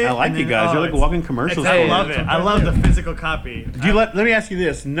hold it. I like and you then- guys. You're like it's- walking commercials. I for love it. it. I love the physical copy. Do you let me ask you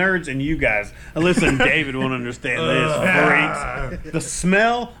this, nerds and you guys. Listen, David won't understand this. Freaks. The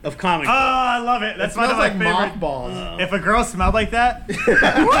smell of comic Oh, books. I love it. That's It one smells of my like favorite. mothballs. If a girl smelled like that,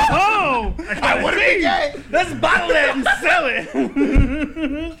 Whoa! I want to be gay. Let's bottle that and sell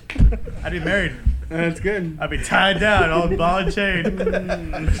it. I'd be married. That's good. I'd be tied down, all ball and chain.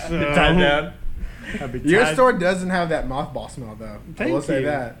 tied down. I'd be Your tied. store doesn't have that mothball smell though. I will say you.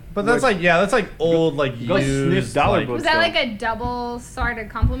 that. But that's like that's like old like Go used sniff dollar like, books. Was that like a double started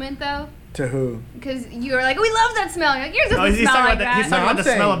compliment though? To who? Because you were like, we love that smell. You're like, yours doesn't Oh, he's smell talking like about that. he's talking No, about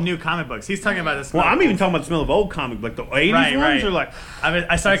the I'm smell saying- of new comic books. He's talking about the smell. Well, I'm even talking about the smell of old comic, like the 80s Right, ones. right. Are like,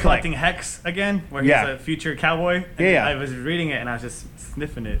 I started It's collecting Hex again, where he's Yeah. a future cowboy. And Yeah. I was reading it and I was just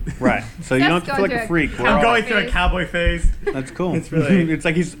sniffing it. right. So you don't have to feel like a freak. We're I'm all- going through a cowboy phase. That's cool. It's really- it's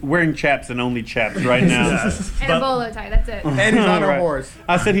like he's wearing chaps and only chaps right now. And a bolo tie, that's it. And he's on a Right. horse.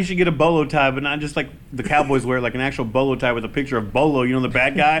 I said he should get a bolo tie, but not just like the Cowboys wear, like an actual bolo tie with a picture of Bolo, you know, the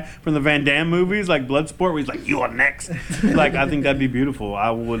bad guy from the Van Damme movies, like Bloodsport, where he's like, "You're next." Like, I think that'd be beautiful. I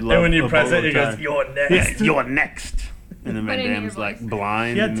would love. And when you a press bolo it, it tie. goes, "You're next." Yeah, you're next. And then Put Van it in your Damme's like voice.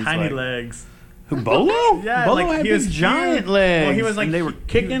 blind. He had and it's tiny like, legs. Who, Bolo? Yeah, Bolo like, had he was these giant huge. legs. Well, he was, like, and they were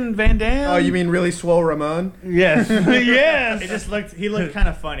kicking Van Damme. Oh, you mean really swole Ramon? Yes, yes. It just looked. He looked kind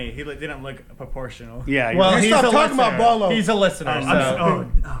of funny. He didn't look proportional. Yeah. Well, Hey, he's stop a talking about listener. Bolo. He's a listener.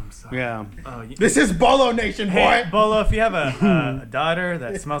 I'm sorry. yeah. Oh, This is Bolo Nation, boy. Hey, Bolo, if you have a daughter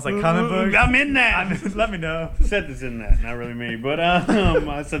that smells like comic books, I'm in that. let me know. Seth is in that, not really me, but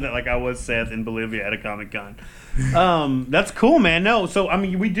I said that like I was Seth in Bolivia at a Comic Con. That's cool, man. No, so I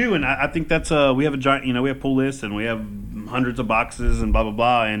mean we do, and I think that's we have a giant, we have pull lists and we have hundreds of boxes and blah blah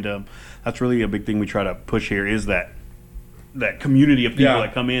blah, and that's really a big thing we try to push here is that community of people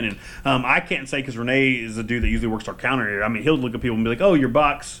that come in, and I can't say because Renee is a dude that usually works our counter here. I mean, he'll look at people and be like, "Oh, your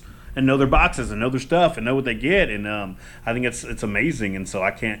box." And know their boxes and know their stuff and know what they get, and I think it's amazing. And so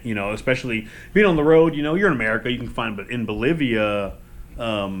I can't, especially being on the road. You're in America, you can find, but in Bolivia,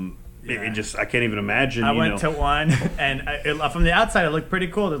 it just I can't even imagine. I went to one, and from the outside it looked pretty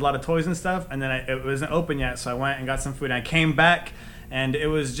cool. There's a lot of toys and stuff, and then it wasn't open yet, so I went and got some food. And I came back, and there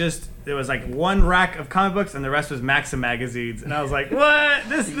was like one rack of comic books, and the rest was Maxim magazines. And I was like, "What?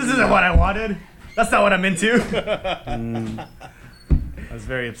 This isn't what I wanted. That's not what I'm into." I was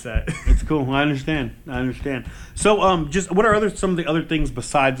very upset. It's cool. I understand. So, just what are some of the other things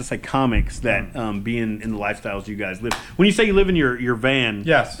besides just like comics that being in the lifestyles you guys live? When you say you live in your van,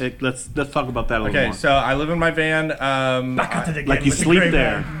 yes. Let's talk about that a little more. Okay, so I live in my van. Back at it again. Like you with the sleep gray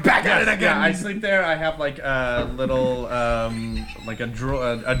there. van. Back at it again. Yeah, I sleep there. I have like a little, like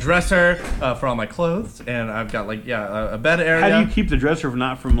a dresser for all my clothes, and I've got like a bed area. How do you keep the dresser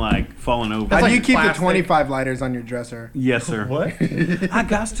not from like falling over? How do like you keep plastic. the 25 lighters on your dresser? Yes, sir. What? I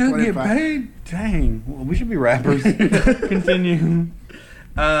got to get 25. paid. Dang, well, we should be rappers. Continue.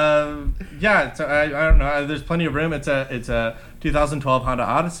 Yeah. So I don't know. There's plenty of room. It's a 2012 Honda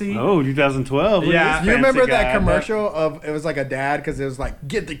Odyssey. Oh, 2012. Look at Yeah. this You remember fancy that guy. commercial of it was like a dad because it was like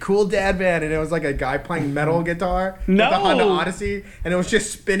get the cool dad van and it was like a guy playing metal guitar with No. the Honda Odyssey and it was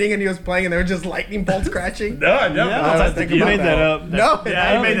just spinning and he was playing and there were just lightning bolts crashing. No, I never. Yeah, I was thinking you about made that up. No, Yeah, I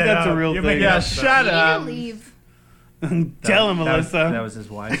you don't made think that that's up. a real You thing. made Yeah, that shut You need to up. leave. Tell him, Melissa. That was his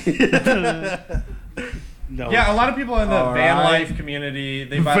wife. Yeah, a lot of people in the van life community.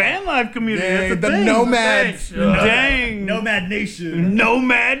 They buy van life community. That's the nomads. Dang. Nomad Nation.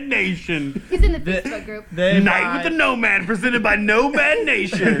 Nomad Nation. He's in the Facebook group. Night with the Nomad, presented by Nomad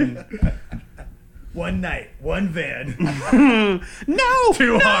Nation. One night, one van. No,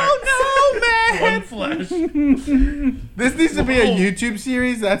 Two hearts. One flesh. This needs to be a YouTube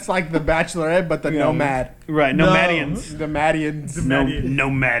series that's like The Bachelorette, but the Nomad. Right, Nomadians. The Madians.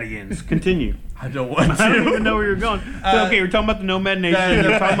 Nomadians. Continue. I don't want to. I don't even know where you're going. So, okay, we're talking about the Nomad Nation.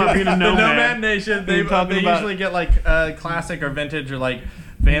 You're talking about being a nomad. The Nomad Nation, they usually get like classic or vintage or like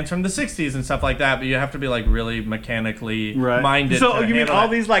vans from the 60s and stuff like that, but you have to be like really mechanically minded. So you mean all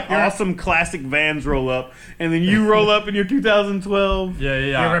these like awesome classic vans roll up, and then you roll up in your 2012?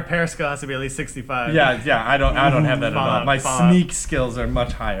 Yeah. Your repair skill has to be at least 65. Yeah. I don't have that at all. My sneak skills are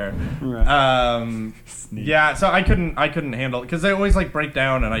much higher. Right. Yeah. So I couldn't handle it because they always like break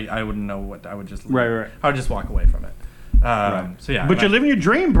down, and I wouldn't know what I would just right. I would just walk away from it. So yeah. But you're living your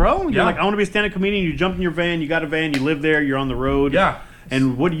dream, bro. You're like, I want to be a stand-up comedian. You jump in your van. You got a van. You live there. You're on the road. Yeah.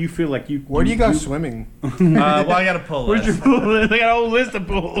 And what do you feel like you? Where do you go swimming? Well, I got a pull list. Where's your pull list? I got a whole list of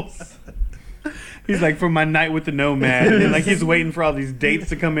pulls. He's like, from my night with the Nomad. And like he's waiting for all these dates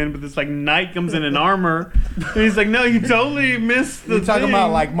to come in, but this like knight comes in armor. And he's like, no, you totally missed the You talking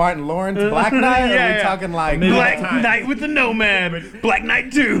about like Martin Lawrence, Black Knight? Or are we talking like Black Knight with the Nomad, Black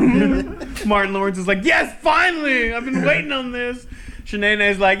Knight 2. Martin Lawrence is like, yes, finally, I've been waiting on this.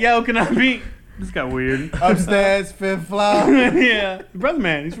 Shanae's like, yo, can I be? This got weird. Upstairs, 5th floor. Yeah. Brother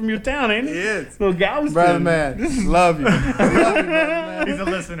Man, he's from your town, ain't he? He is. Little Galveston. Brother Man, love you. Brother Man. He's a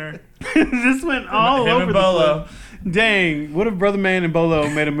listener. This went all Him over and the Bolo. place. Dang, what if Brother Man and Bolo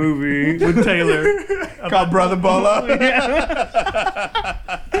made a movie with Taylor? Called Brother Bolo.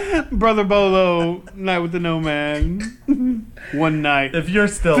 Brother Bolo, Night with the Nomad. One night. If you're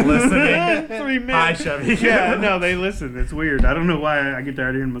still listening, 3 minutes. hi Chevy. Yeah, no, they listen. It's weird. I don't know why I get tired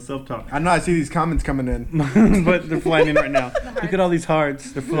of hearing myself talk. I know I see these comments coming in. But they're flying in right now. Look at all these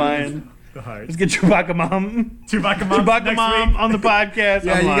hearts. They're flying. The heart. Let's get Chewbacca Mom. Chewbacca Mom on the podcast.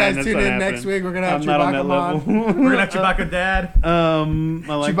 Yeah, I'm you lying. guys That's tune what in happened. next week. We're gonna have I'm not on Chewbacca that Mom. level. We're gonna have Chewbacca Dad.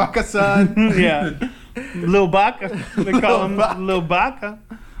 I like Chewbacca son. Yeah. Lil Baca. They call him Lil Baca.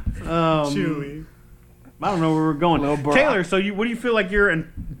 Chewy. I don't know where we're going. Lil Barack. Taylor, so what do you feel like you're in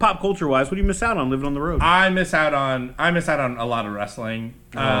pop culture wise? What do you miss out on living on the road? I miss out on a lot of wrestling.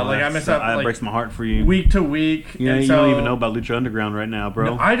 I miss out. That Like, breaks my heart for you. week to week. Yeah, and you so, don't even know about Lucha Underground right now,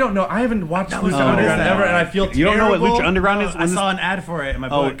 bro. No, I don't know. I haven't watched Lucha Underground ever, and I feel terrible. You don't know what Lucha Underground is? I saw an ad for it in my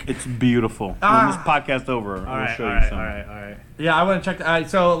book. It's beautiful. When this podcast over, I'll show you some. All right. Yeah, I want to check.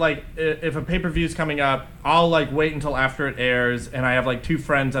 So, like, if a pay-per-view is coming up, I'll, like, wait until after it airs, and I have, like, 2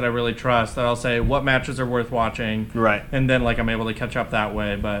 friends that I really trust that I'll say what matches are worth watching. Right. And then, like, I'm able to catch up that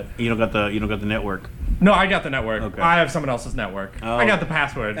way, but... You don't got the network. No, I got the network. Okay. I have someone else's network. Oh. I got the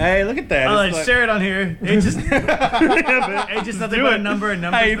password. Hey, look at that. Oh, It's like, like- share it on here. It just, it just nothing do but it. a number and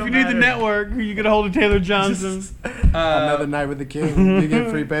numbers. Hey, if don't you need the matter. network, you get a hold of Taylor Johnson. Another night with the king. You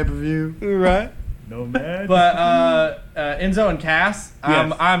get free pay-per-view. Right. No man. But Enzo and Cass,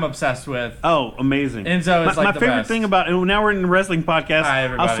 Yes. I'm obsessed with. Oh, amazing. Enzo is my like the favorite best. thing about now we're in the wrestling podcast. Hi,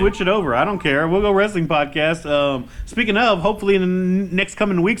 everybody. I'll switch it over. I don't care. We'll go wrestling podcast. Speaking of, hopefully in the next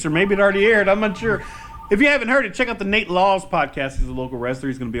coming weeks, or maybe it already aired. I'm not sure. If you haven't heard it, check out the Nate Laws podcast. He's a local wrestler.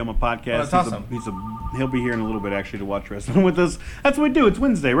 He's going to be on my podcast. Oh, that's awesome. He'll be here in a little bit actually to watch wrestling with us. That's what we do. It's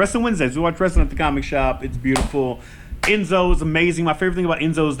Wednesday, Wrestling Wednesdays. We watch wrestling at the comic shop. It's beautiful. Enzo is amazing. My favorite thing about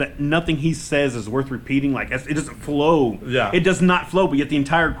Enzo is that nothing he says is worth repeating. Like, it doesn't flow. Yeah. It does not flow, but yet the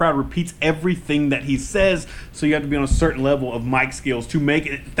entire crowd repeats everything that he says. So you have to be on a certain level of mic skills to make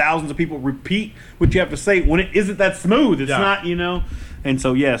it. Thousands of people repeat what you have to say when it isn't that smooth. It's not, And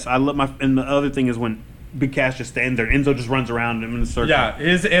so, yes, I love and the other thing is when Big Cass just stands there, Enzo just runs around him in a circle. Yeah,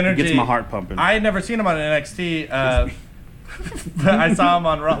 his energy It gets my heart pumping. I had never seen him on NXT. But I saw him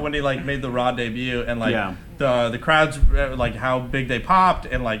on Raw when he like made the Raw debut, and like the crowds like how big they popped,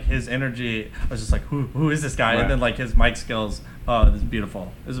 and like his energy. I was just like, who is this guy? Right. And then like his mic skills. Oh, this is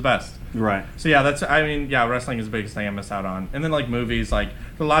beautiful. It's the best. Right. So yeah, wrestling is the biggest thing I miss out on. And then like movies, like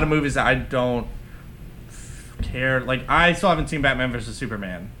there's a lot of movies that I don't care. Like I still haven't seen Batman vs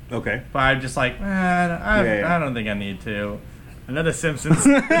Superman. Okay. But I'm just like, I don't think I need to. Another Simpsons.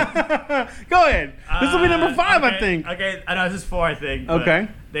 Go ahead. This will be number 5, I think. Okay, I know this is 4, I think. but Okay.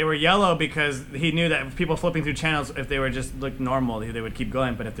 They were yellow because he knew that if people flipping through channels, if they were just look normal, they would keep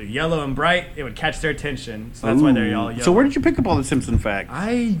going. But if they're yellow and bright, it would catch their attention. So that's why they're all yellow. So where did you pick up all the Simpson facts?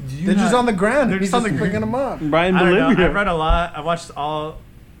 They're just on the ground. They're just picking them up. Brian I don't know. Bolivia. I've read a lot. I watched all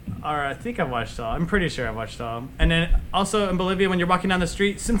Or I think I watched all. I'm pretty sure I watched all. And then also in Bolivia, when you're walking down the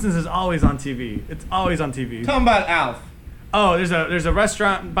street, Simpsons is always on TV. It's always on TV. Tell them about Alf. Oh, there's a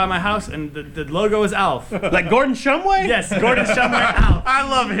restaurant by my house, and the logo is Alf. Like Gordon Shumway? Yes, Gordon Shumway Alf. I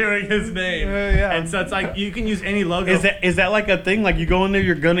love hearing his name. Yeah. And so it's like you can use any logo. Is that like a thing? Like you go in there,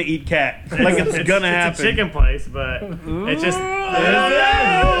 you're gonna eat cat. Like it's gonna happen. It's a chicken place, but it's just.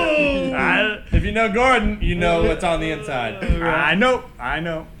 If you know Gordon, you know what's on the inside. I know.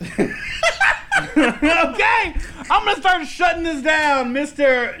 Okay, I'm gonna start shutting this down.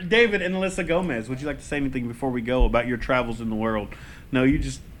 Mr. David and Alyssa Gomez, would you like to say anything before we go about your travels in the world? No, you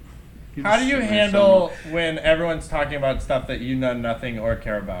just. How do you handle when everyone's talking about stuff that you know nothing or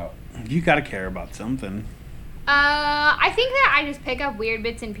care about? You gotta care about something. I think that I just pick up weird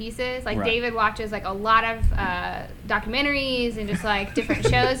bits and pieces. Like Right. David watches like a lot of documentaries and just like different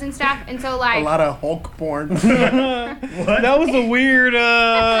shows and stuff. And so like A lot of Hulk porn. That was a weird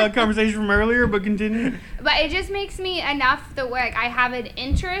conversation from earlier, but continue. But it just makes me enough that like I have an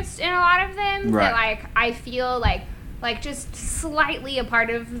interest in a lot of them Right. that like I feel like just slightly a part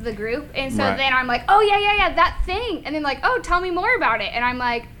of the group. And so Right. then I'm like, oh yeah, that thing. And then like, oh, tell me more about it. And I'm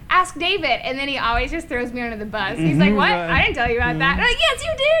like, ask David. And then he always just throws me under the bus. He's like, what? Right. I didn't tell you about that. And I'm like, yes,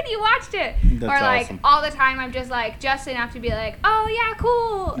 you did. You watched it. That's or like awesome. all the time I'm just like, just enough to be like, oh yeah,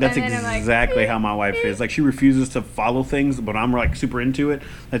 cool. That's and then I'm like, exactly how my wife is. Like she refuses to follow things, but I'm like super into it.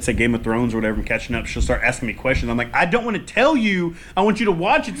 Let's say Game of Thrones or whatever, I'm catching up. She'll start asking me questions. I'm like, I don't want to tell you. I want you to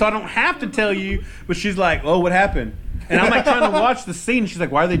watch it so I don't have to tell you. But she's like, oh, what happened? And I'm like trying to watch the scene. She's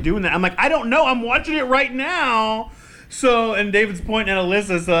like, why are they doing that? I'm like, I don't know. I'm watching it right now. So, and David's pointing at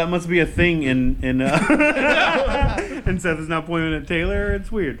Alyssa, so that must be a thing and Seth is not pointing at Taylor.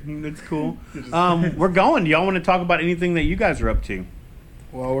 It's weird. It's cool. We're going. Do y'all want to talk about anything that you guys are up to?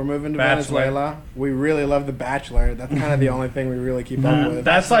 Well, we're moving to Bachelor. Venezuela. We really love The Bachelor. That's kind of the only thing we really keep up with.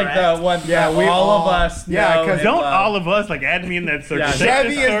 That's like the one that we all of all- us know. yeah, 'cause and Don't love. all of us like add me in that circle. Yeah,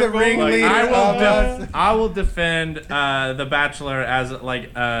 Chevy is the Circle, ringleader like, I will defend The Bachelor as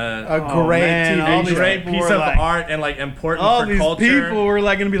like a Oh, great man, all a these great people piece were of like- art and like important all for these culture. people were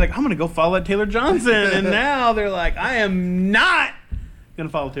like gonna be like, I'm gonna go follow that Taylor Johnson, and now they're like, I am not gonna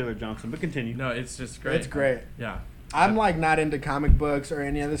follow Taylor Johnson. But continue. No, it's just great. It's great. Yeah. I'm like not into comic books or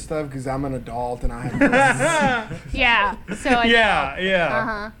any other stuff because I'm an adult and I have. yeah. So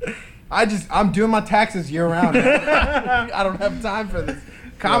Yeah. I'm doing my taxes year round. I don't have time for this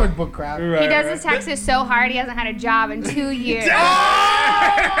comic book crap. He does his taxes so hard he hasn't had a job in 2 years.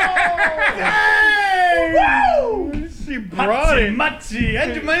 Woo! She brought it.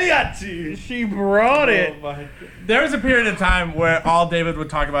 She brought it. There was a period of time where all David would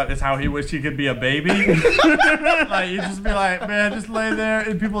talk about is how he wished he could be a baby. Like he'd just be like, man, just lay there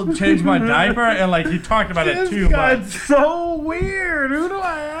and people would change my diaper, and like he talked about it too much. So weird. Who do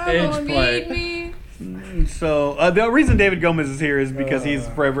I have? Age play. Me. So the reason David Gomez is here is because he's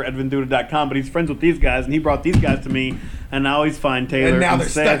forever at Venduda.com, but he's friends with these guys, and he brought these guys to me, and I always find Taylor And now they're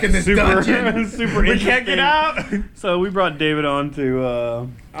Seth stuck in this super, dungeon. super We can't get out. So we brought David on to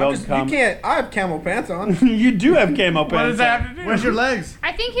You can't. I have camel pants on. You do have camo pants. What does that have to do? Where's your legs?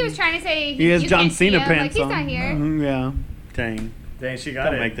 I think he was trying to say He has you John can't see Cena him. pants like, on. he's not here. Mhm, yeah. Dang. Dang, she got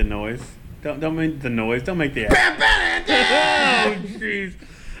Don't it. make the noise. Don't make the noise. Don't make the. Oh, jeez.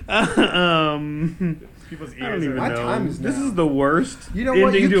 People's I don't ears even are My know. time is This now. is the worst. You know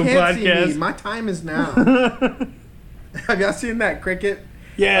what? ending You to a can't see podcast. me. My time is now. Have y'all seen that cricket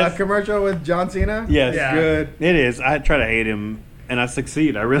Yes. commercial with John Cena? Yes. Yeah. Good. It is. I try to hate him, and I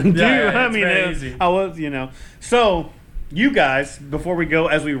succeed. I really do. Yeah, I it's mean, very easy. I was, So, you guys, before we go,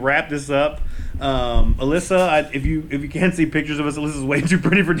 as we wrap this up, Alyssa, if you can't see pictures of us, Alyssa's way too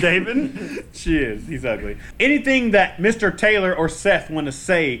pretty for David. She is. He's ugly. Anything that Mr. Taylor or Seth want to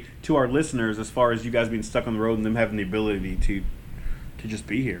say to our listeners as far as you guys being stuck on the road and them having the ability to just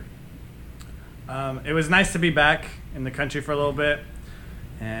be here? It was nice to be back in the country for a little bit,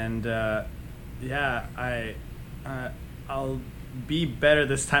 and I'll be better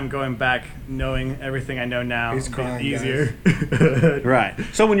this time going back, knowing everything I know now. He's It'll crying, be easier. Right.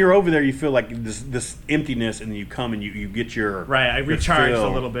 So when you're over there, you feel like this emptiness, and then you come and you get your Right, I your recharged fill.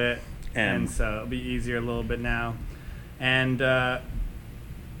 a little bit, And- and so it'll be easier a little bit now, and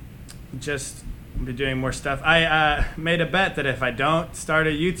just be doing more stuff. I made a bet that if I don't start a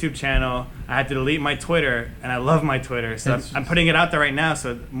YouTube channel, I had to delete my Twitter, and I love my Twitter, so I'm putting it out there right now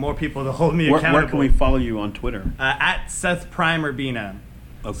so more people to hold me accountable. Where can we follow you on Twitter? At Seth Prime Urbina.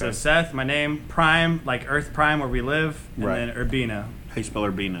 Okay. So Seth, my name, Prime, like Earth Prime where we live, and Right. then Urbina. How you spell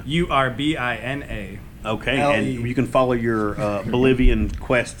Urbina? Urbina. Okay, LE. and you can follow your Bolivian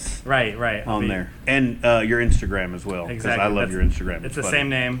quests Right. on there. And your Instagram as well. Because Exactly. I love your Instagram. It's the same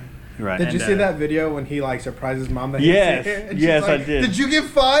name. Right. Did you see that video when he like surprised his mom that he Yes. was here? And Yes, she's like, I did. Did you get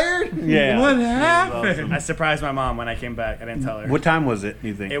fired? Yeah. What happened? Awesome. I surprised my mom when I came back. I didn't tell her. What time was it,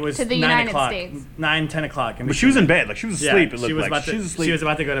 you think? It was To the 9 United o'clock. States. 10 o'clock. But she was in bed. Like, she was asleep, it looked she was like. about She was asleep. She was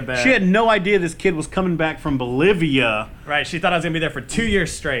about to go to bed. She had no idea this kid was coming back from Bolivia. Right. She thought I was going to be there for 2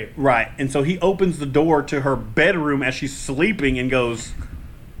 years straight. Right. And so he opens the door to her bedroom as she's sleeping and goes,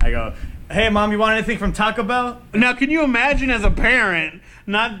 I go, hey, Mom, you want anything from Taco Bell? now, can you imagine as a parent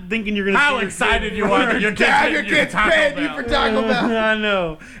not thinking you're going to How excited you are that your kid's paid you for Taco Bell. I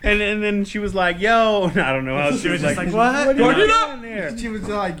know. And then she was like, yo. I don't know how She was just like, what? what? What are you doing there? She was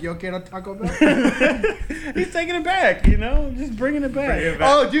like, "Yo quiero Taco Bell." He's taking it back, just bringing it back.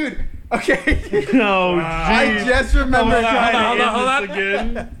 Oh, dude. Okay. No, I just remembered. Hold on.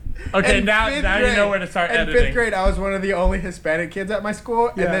 Again. Okay, In now fifth you grade- know where to start in editing. 5th grade, I was one of the only Hispanic kids at my school,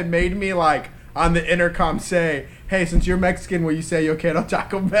 and they made me like on the intercom say, "Hey, since you're Mexican, will you say yo quiero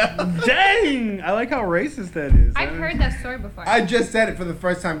Taco Bell?" Dang! I like how racist that is. I've heard that story before. I just said it for the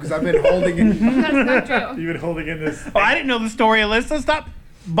first time because I've been holding it. That's not true. You've been holding in this. Oh, I didn't know the story, Alyssa. Stop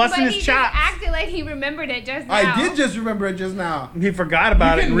busting But his he chops. just acted like he remembered it just now. I did just remember it just now. He forgot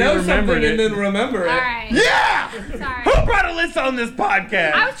about it and re-remembered it. remember All right. Yeah. Sorry. Who brought Alyssa on this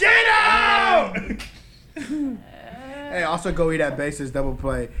podcast? I was Gino! Hey, also go eat at Bases Double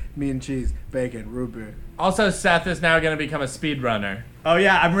Play, meat and cheese, bacon, root beer. Also, Seth is now going to become a speedrunner. Oh,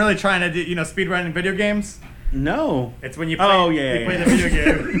 yeah. I'm really trying to do, speedrunning video games. No. It's when you play, play the video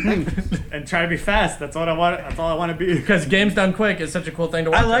game and try to be fast. That's all I want. That's all I want to be. Because games done quick is such a cool thing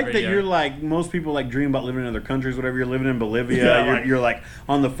to watch. I like every that year. you're like, most people like dream about living in other countries, whatever. You're living in Bolivia. Yeah, you're like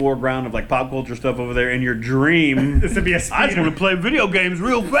on the foreground of like pop culture stuff over there, and your dream is to be a I just speeder. want to play video games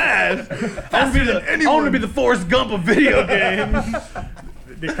real fast. I want to be the Forrest Gump of video games.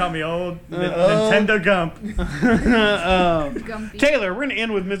 They call me old Nintendo Gump. Taylor, we're gonna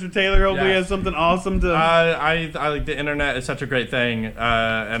end with Mr. Taylor. Hopefully, he has something awesome to. I like the internet is such a great thing,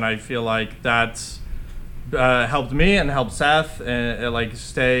 and I feel like that's helped me and helped Seth and like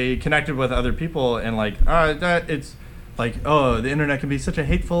stay connected with other people and like that it's like the internet can be such a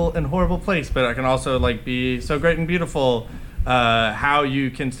hateful and horrible place, but it can also like be so great and beautiful. How you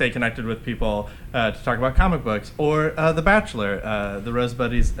can stay connected with people to talk about comic books or The Bachelor. The Rose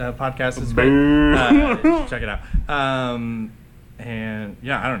Buddies podcast is great. Check it out. And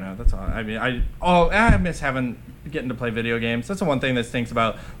yeah, I don't know. That's all. I mean, I miss getting to play video games. That's the one thing that stinks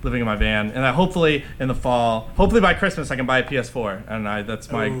about living in my van. And hopefully in the fall, hopefully by Christmas, I can buy a PS4. And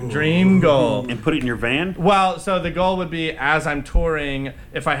that's my dream goal. And put it in your van? Well, so the goal would be as I'm touring,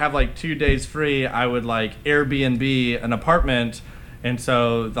 if I have like 2 days free, I would like Airbnb an apartment. And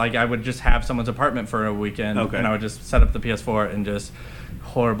so like I would just have someone's apartment for a weekend. Okay. And I would just set up the PS4 and just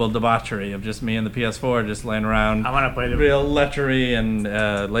horrible debauchery of just me and the PS4 just laying around. I want to play the real lechery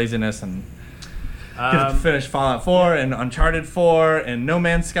and laziness and get to finish Fallout 4 and Uncharted 4 and No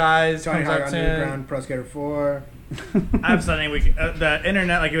Man's Skies Tony comes Hawk out soon. Underground, Pro Skater 4. I have something. The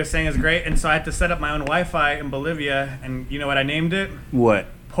internet, like you were saying, is great, and so I had to set up my own Wi-Fi in Bolivia, and you know what I named it? What?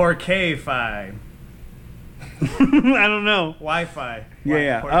 Porque-Fi. I don't know. Wi-Fi.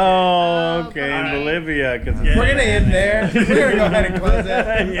 Yeah. Porque. Oh, okay. In Bolivia. Cause Yeah. We're gonna end there. We're gonna go ahead and close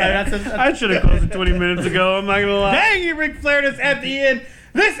it. Yeah, I should have closed it 20 minutes ago. I'm not gonna lie. Dang, you Ric Flaired us at the end.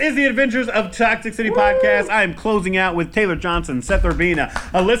 This is the Adventures of Toxic City Podcast. I am closing out with Taylor Johnson, Seth Urbina,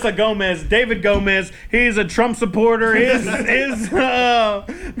 Alyssa Gomez, David Gomez. He's a Trump supporter. His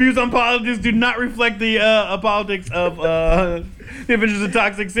views on politics do not reflect the politics of the Adventures of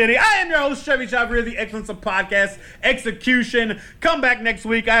Toxic City. I am your host, Chevy Chavrier, the Excellence of Podcast Execution. Come back next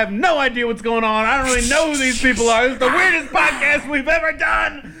week. I have no idea what's going on. I don't really know who these people are. This is the weirdest podcast we've ever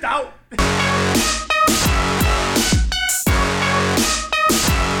done. Out.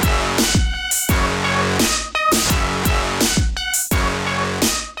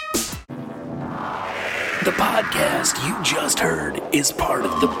 The podcast you just heard is part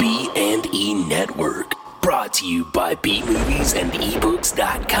of the B&E Network, brought to you by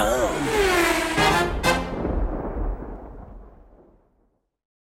bmoviesandebooks.com.